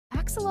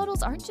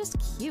axolotls aren't just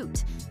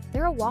cute.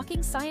 They're a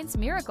walking science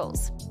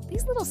miracles.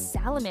 These little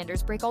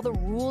salamanders break all the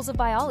rules of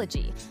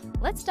biology.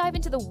 Let's dive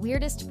into the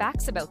weirdest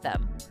facts about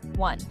them.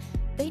 1.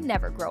 They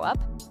never grow up.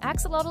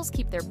 Axolotls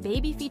keep their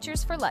baby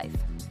features for life.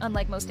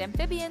 Unlike most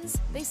amphibians,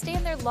 they stay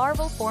in their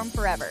larval form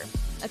forever,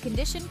 a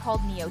condition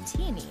called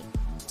neoteny.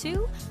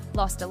 2.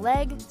 Lost a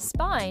leg,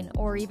 spine,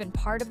 or even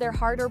part of their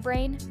heart or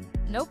brain?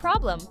 No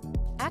problem.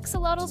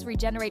 Axolotls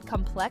regenerate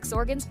complex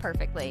organs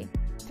perfectly.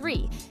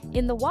 3.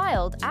 In the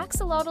wild,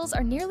 axolotls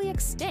are nearly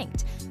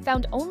extinct,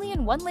 found only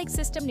in one lake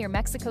system near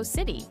Mexico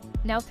City,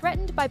 now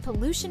threatened by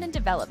pollution and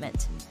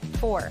development.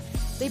 4.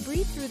 They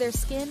breathe through their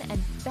skin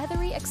and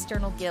feathery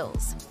external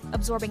gills,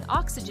 absorbing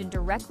oxygen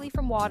directly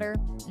from water,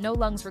 no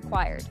lungs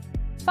required.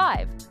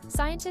 5.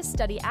 Scientists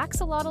study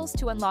axolotls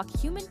to unlock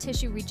human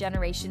tissue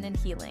regeneration and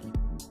healing.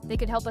 They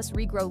could help us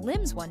regrow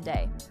limbs one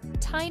day.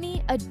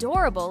 Tiny,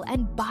 adorable,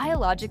 and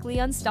biologically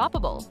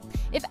unstoppable.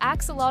 If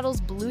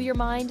axolotls blew your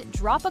mind,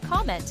 drop a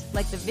comment,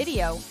 like the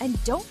video,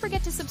 and don't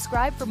forget to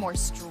subscribe for more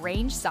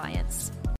strange science.